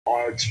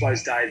I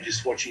suppose, Dave,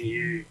 just watching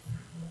you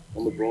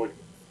on the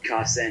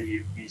broadcast, then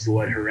you used the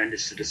word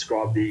horrendous to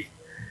describe the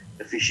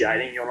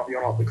officiating. You're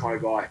not the kind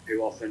of guy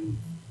who often,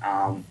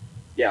 I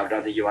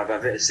don't think I've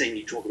ever seen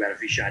you talk about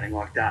officiating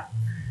like that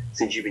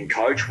since you've been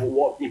coach.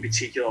 What in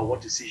particular, what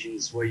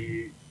decisions were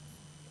you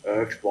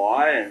irked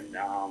by? And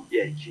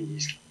can you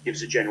just give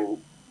us a general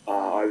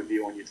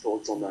overview on your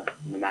thoughts on the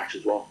match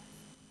as well?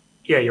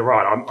 Yeah, you're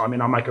right. I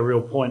mean, I make a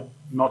real point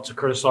not to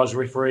criticise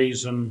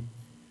referees, and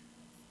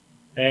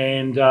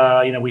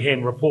we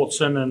hand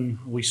reports in and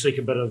we seek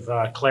a bit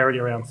of clarity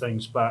around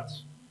things. But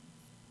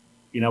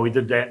we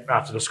did that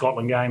after the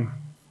Scotland game.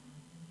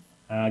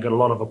 Got a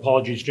lot of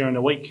apologies during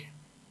the week.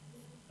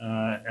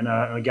 In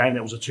a game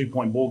that was a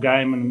 2-point ball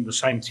game, and the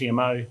same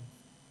TMO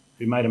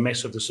who made a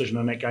massive decision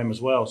in that game as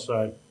well.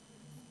 So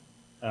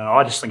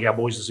I just think our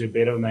boys deserve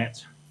better than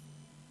that.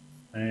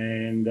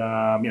 And,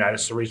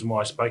 that's the reason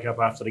why I spoke up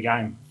after the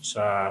game.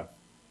 So,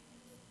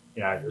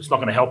 it's not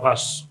going to help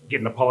us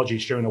getting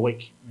apologies during the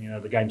week.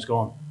 The game's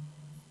gone.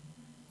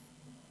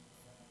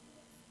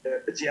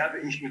 Do you have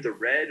an issue with the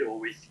red or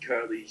with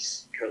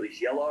Curly's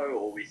yellow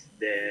or with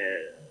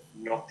their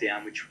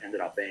knockdown, which ended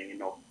up being a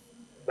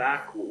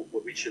knockback? Or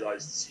which of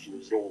those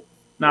decisions at all?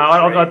 No, I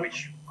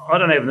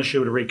don't have an issue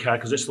with a red card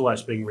because that's the way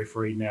it's being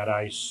refereed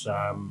nowadays.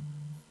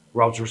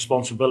 Rob's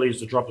responsibility is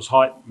to drop his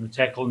height in the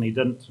tackle, and he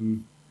didn't,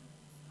 and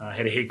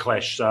had a head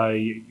clash. So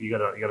you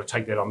got to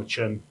take that on the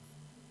chin.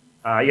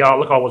 I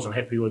wasn't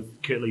happy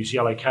with Curtly's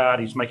yellow card.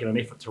 He's making an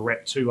effort to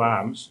wrap two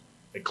arms.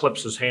 It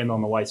clips his hand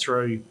on the way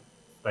through.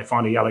 They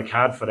find a yellow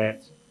card for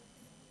that.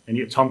 And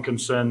yet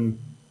Tompkinson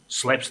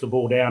slaps the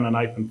ball down in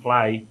open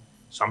play.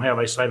 Somehow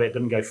they say that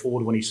didn't go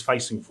forward when he's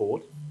facing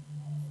forward.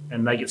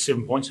 And they get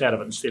 7 points out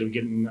of it instead of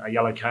getting a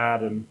yellow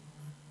card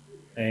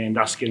and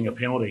us getting a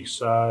penalty.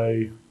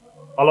 So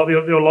there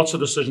were lots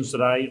of decisions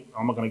today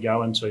I'm not going to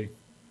go into.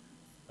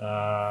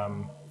 But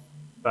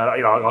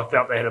I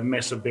felt they had a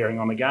massive bearing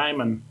on the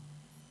game, and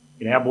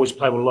our boys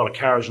played with a lot of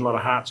courage and a lot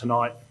of heart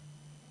tonight,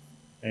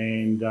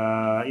 and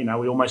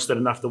we almost did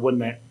enough to win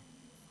that.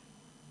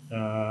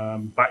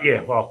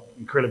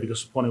 Incredibly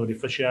disappointed with the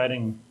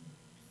officiating.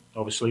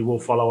 Obviously, we'll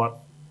follow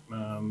up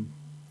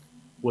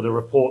with a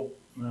report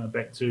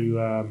back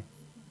to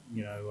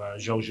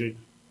Joel Jute.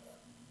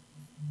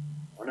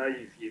 I know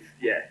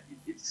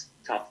it's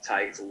tough to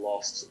take. It's a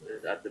loss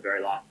at the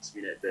very last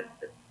minute, but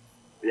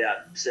without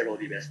several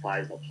of your best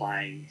players not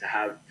playing, to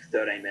have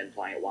 13 men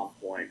playing at one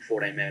point,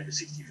 14 men for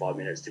 65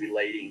 minutes, to be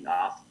leading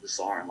after the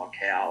siren, like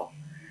how,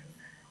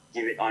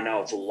 I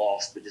know it's a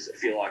loss, but does it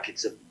feel like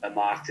it's a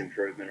marked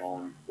improvement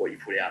on what you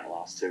put out in the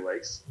last 2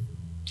 weeks?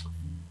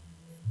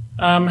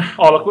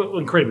 We're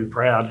incredibly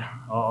proud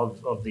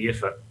of the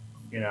effort.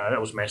 That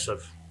was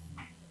massive.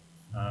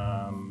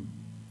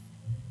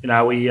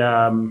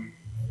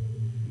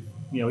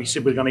 We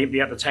said we're going to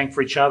empty out the tank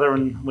for each other,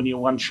 and when you're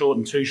one short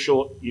and two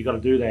short, you've got to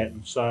do that.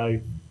 And so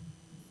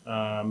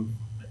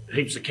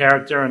heaps of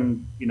character,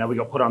 and, we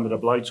got put under the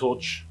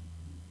blowtorch,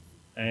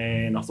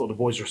 and I thought the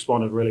boys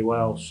responded really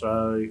well.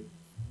 So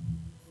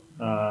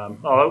I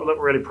look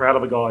really proud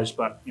of the guys,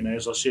 but,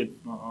 as I said,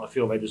 I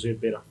feel they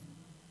deserve better.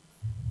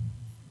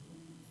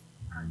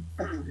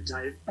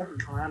 Dave, I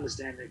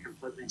understand they're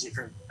completely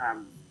different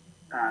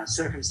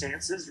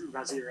circumstances.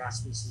 Rassie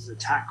Erasmus's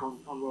attack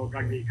on World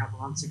Rugby a couple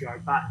of months ago,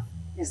 but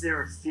is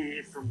there a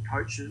fear from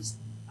coaches,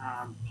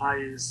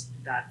 players,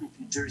 that if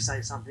you do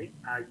say something,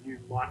 you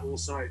might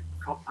also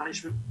cop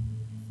punishment?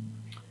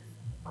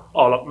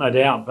 Oh, look, no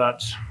doubt.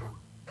 But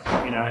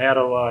how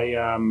do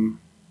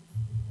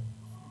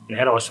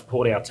I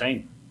support our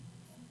team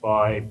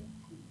by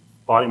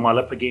biting my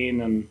lip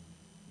again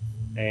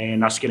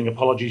and us getting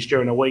apologies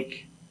during the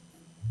week?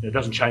 It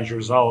doesn't change the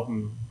result.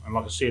 And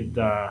like I said,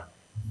 the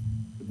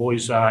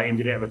boys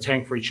ended out of the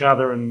tank for each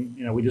other,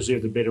 and we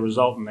deserved a better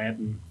result than that.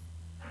 And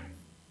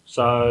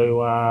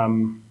so, I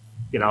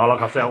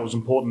felt it was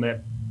important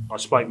that I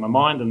spoke my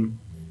mind. And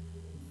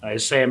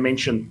as Sam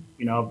mentioned,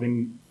 I've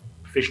been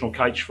a professional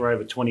coach for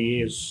over 20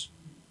 years.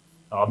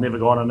 I've never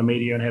gone in the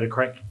media and had a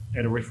crack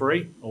at a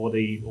referee or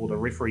the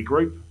referee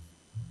group.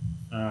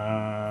 But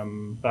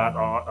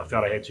I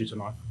felt I had to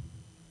tonight.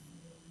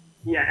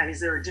 Yeah, and is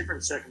there a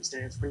different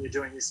circumstance when you're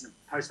doing this in a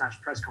post-match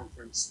press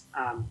conference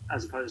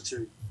as opposed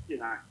to,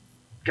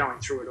 going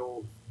through it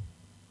all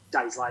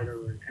days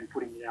later and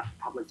putting it out in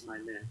public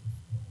domain there?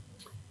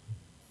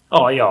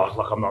 Oh yeah,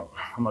 I'm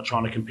not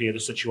trying to compare the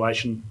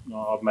situation.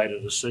 I've made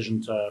a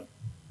decision to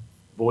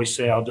voice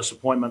our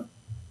disappointment,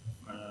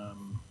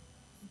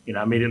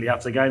 immediately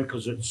after the game,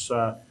 because it's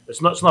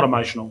not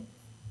emotional,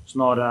 it's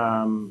not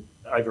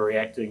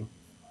overreacting.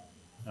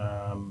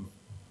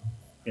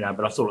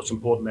 But I thought it's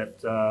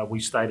important that we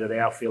stated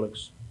our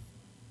feelings.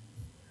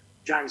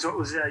 James, what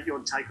was your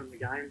take on the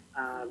game?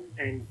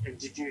 And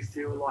did you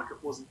feel like it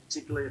wasn't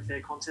particularly a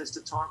fair contest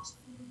at times?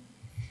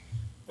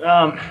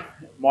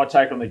 My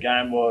take on the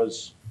game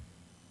was,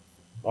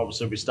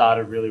 obviously we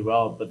started really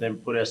well, but then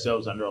put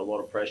ourselves under a lot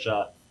of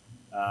pressure.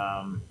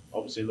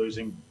 Obviously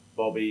losing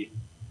Bobby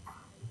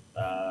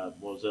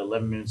was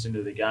 11 minutes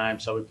into the game,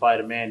 so we played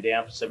a man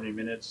down for 70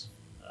 minutes.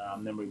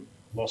 Then we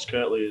lost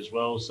Kirtley as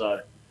well.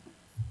 So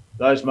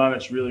those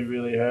moments really,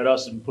 really hurt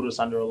us and put us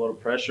under a lot of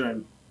pressure.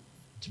 And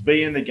to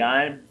be in the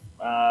game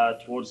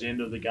towards the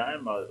end of the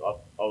game, I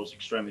was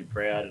extremely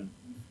proud. And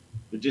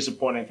the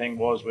disappointing thing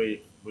was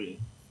we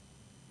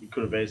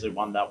could have easily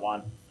won that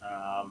one.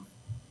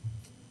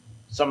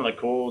 Some of the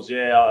calls,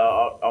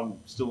 I'm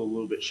still a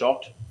little bit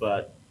shocked,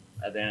 but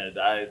at the end of the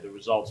day, the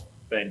result's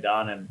been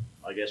done, and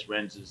I guess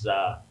Renz has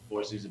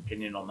voiced his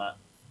opinion on that.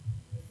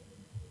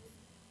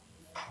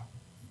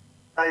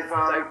 Dave,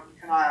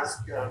 can I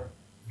ask,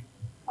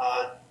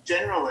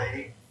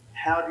 generally,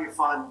 how do you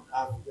find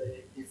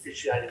the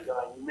officiating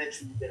going? You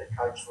mentioned you've been a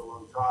coach for a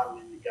long time,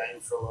 in the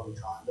game for a long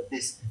time, but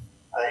this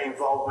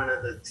involvement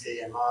of the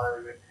TMO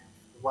and the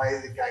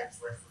way the game's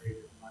refereed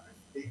at the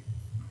moment,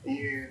 are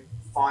you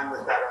fine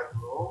with that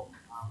overall?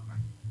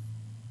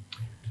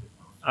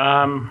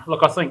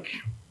 Look, I think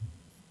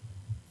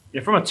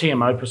from a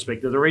TMO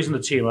perspective, the reason the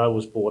TMO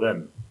was brought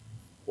in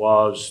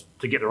was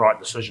to get the right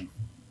decision.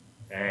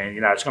 And,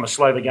 it's going to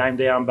slow the game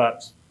down,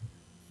 but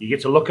you get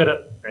to look at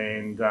it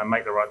and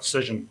make the right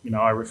decision.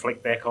 I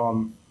reflect back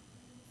on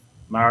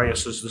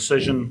Marius's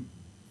decision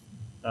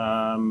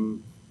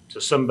to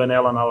sin bin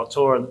Alan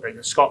Alator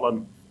in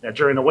Scotland. Now,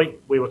 during the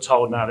week, we were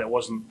told, no, it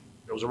was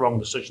a wrong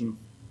decision,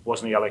 it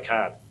wasn't a yellow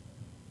card.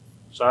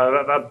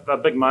 So they're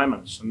big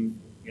moments, and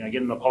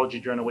getting an apology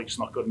during the week is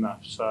not good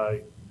enough. So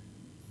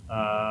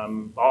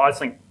I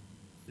think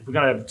if we're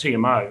going to have the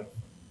TMO,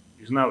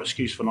 there's no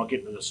excuse for not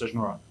getting the decision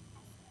right.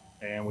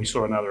 And we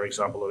saw another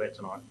example of that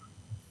tonight.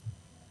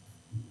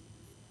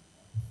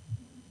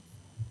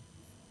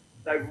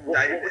 So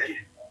what would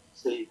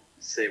you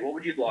what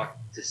would you like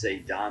to see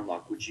done?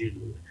 Like, would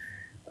you?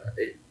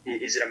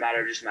 Is it a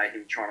matter of just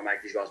trying to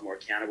make these guys more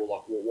accountable?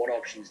 Like, what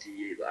options do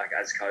you,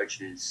 as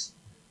coaches,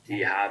 do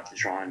you have to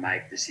try and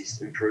make the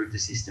system, improve the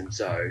system?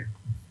 So,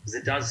 because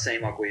it does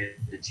seem like we're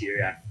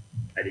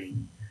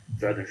deteriorating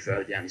further and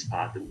further down this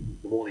path. The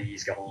more the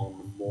years go on,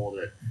 the more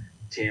that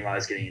TMO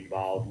is getting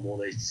involved, the more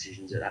these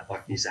decisions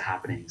like this are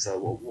happening. So,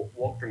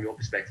 what from your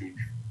perspective,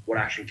 what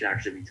action can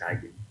actually be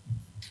taken?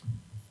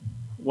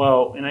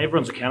 Well,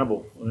 everyone's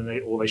accountable,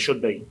 or they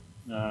should be.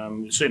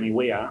 Certainly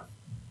we are.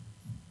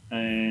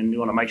 And you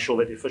want to make sure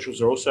that the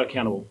officials are also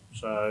accountable.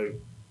 So,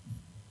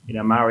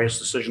 Marius'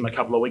 decision a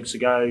couple of weeks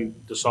ago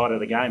decided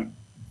a game,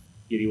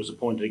 yet he was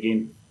appointed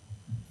again.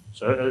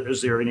 So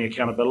is there any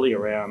accountability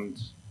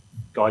around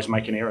guys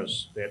making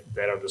errors that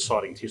are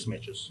deciding test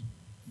matches?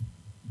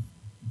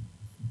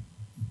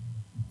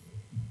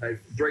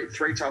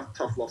 Three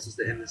tough losses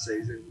to end the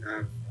season.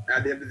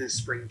 At the end of this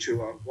spring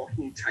tour, what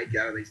can you take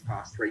out of these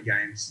past three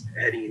games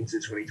heading into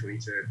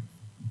 2022?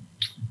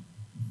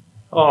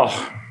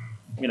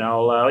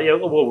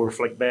 We'll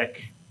reflect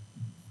back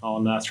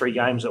on 3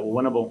 games that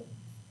were winnable.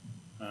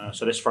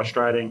 So that's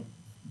frustrating.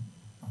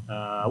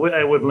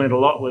 We've learned a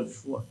lot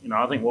with,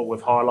 I think what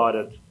we've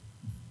highlighted,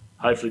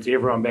 hopefully to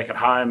everyone back at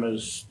home,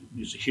 is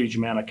there's a huge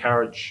amount of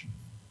courage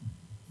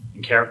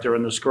and character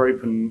in this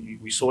group,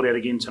 and we saw that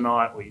again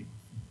tonight. We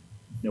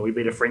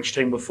beat a French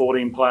team with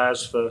 14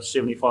 players for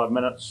 75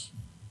 minutes.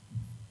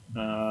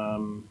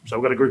 So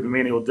we've got a group of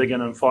men who will dig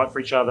in and fight for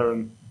each other,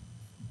 and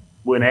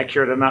weren't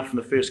accurate enough in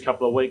the first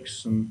couple of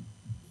weeks, and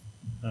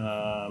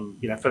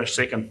finished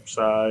second.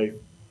 So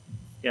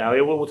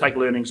we'll take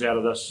learnings out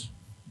of this.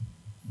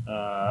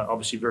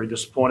 Obviously very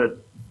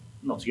disappointed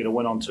not to get a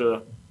win on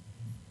tour,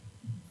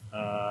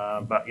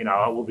 but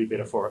I will be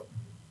better for it.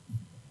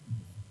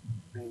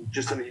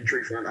 Just on the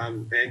injury front,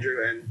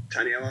 Andrew and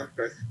Taniela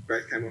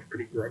both came off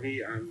pretty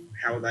groggy.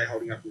 How are they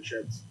holding up in the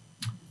sheds?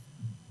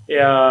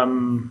 Yeah,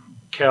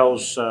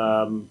 Cal's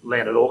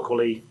landed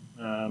awkwardly.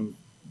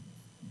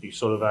 He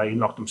he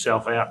knocked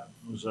himself out.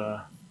 He was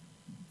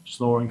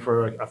snoring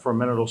for a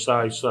minute or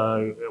so,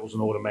 so it was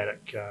an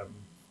automatic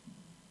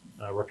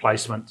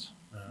replacement.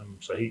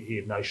 So he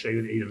had no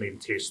shoe. He didn't even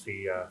test.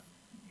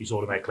 He's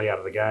automatically out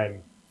of the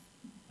game.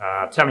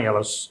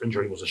 Taniela's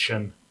injury was a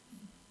shin,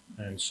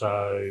 and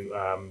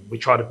so we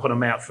tried to put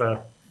him out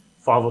for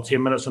 5 or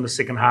 10 minutes in the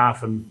second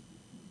half, and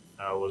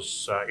it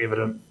was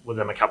evident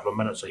within a couple of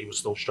minutes that he was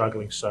still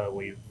struggling. So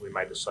we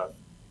made the sub.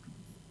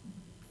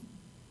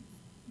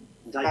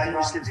 Dave,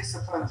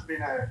 discipline's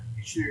been an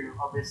issue.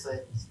 Obviously,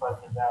 you've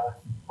spoken about it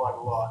quite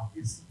a lot.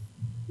 Is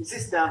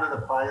this down to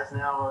the players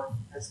now, or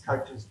as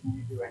coaches, can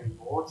you do any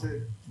more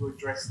to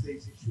address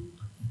these issues?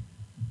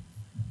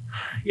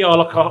 Yeah,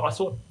 look, I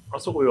thought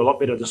we were a lot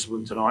better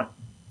disciplined tonight.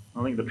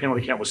 I think the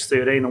penalty count was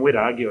 13, and we'd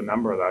argue a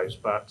number of those.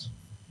 But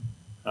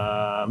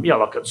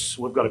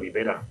we've got to be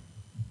better.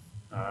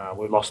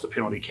 We've lost the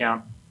penalty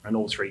count in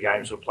all 3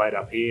 games we've played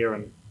up here,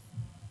 and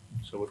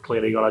so we've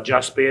clearly got to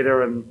adjust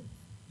better. And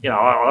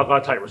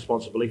I take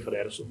responsibility for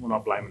that. We're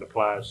not blaming the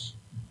players.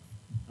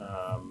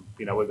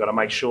 We've got to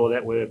make sure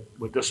that we're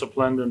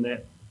disciplined and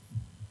that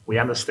we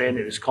understand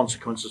that there's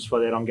consequences for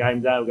that on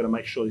game day. We've got to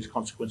make sure there's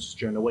consequences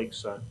during the week.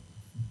 So,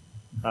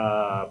 we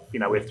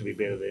have to be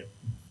better there.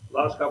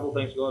 Last couple of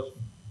things, guys.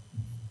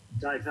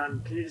 Dave,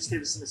 can you just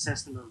give us an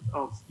assessment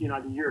of the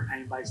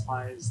European-based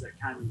players that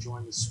came and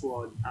joined the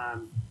squad?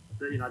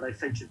 that, you know, they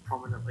featured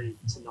prominently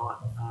tonight.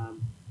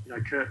 You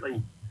know,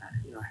 Kirtley,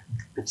 you know,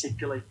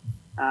 particularly.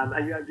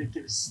 Are you able to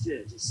give us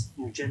just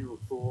your general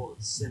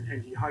thoughts, and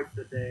do you hope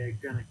that they're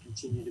going to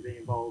continue to be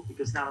involved?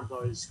 Because none of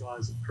those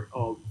guys,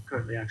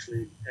 Kirtley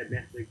actually had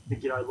met the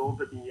G'day Law,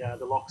 but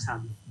the Locks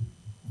haven't.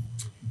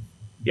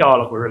 Yeah,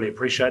 look, we really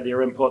appreciate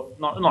their input,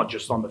 not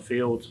just on the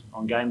field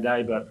on game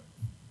day, but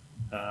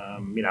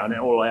you know, in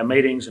all our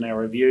meetings and our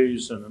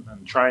reviews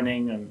and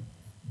training. And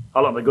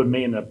I love the good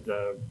men,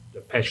 the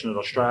passionate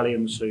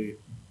Australians who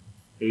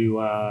you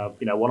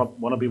know,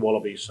 want to be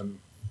Wallabies. And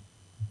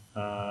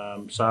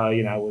so,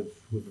 you know,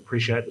 we've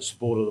appreciated the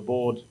support of the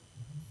board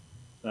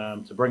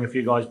to bring a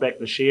few guys back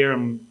this year,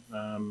 and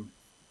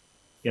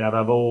you know,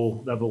 they've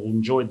all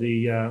enjoyed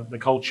the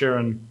culture,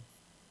 and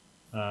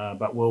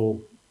but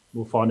we'll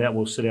find out.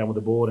 We'll sit down with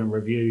the board and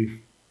review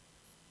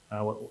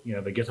what, you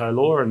know, the G'day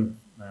Law, and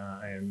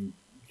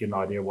get an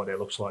idea of what that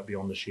looks like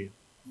beyond this year.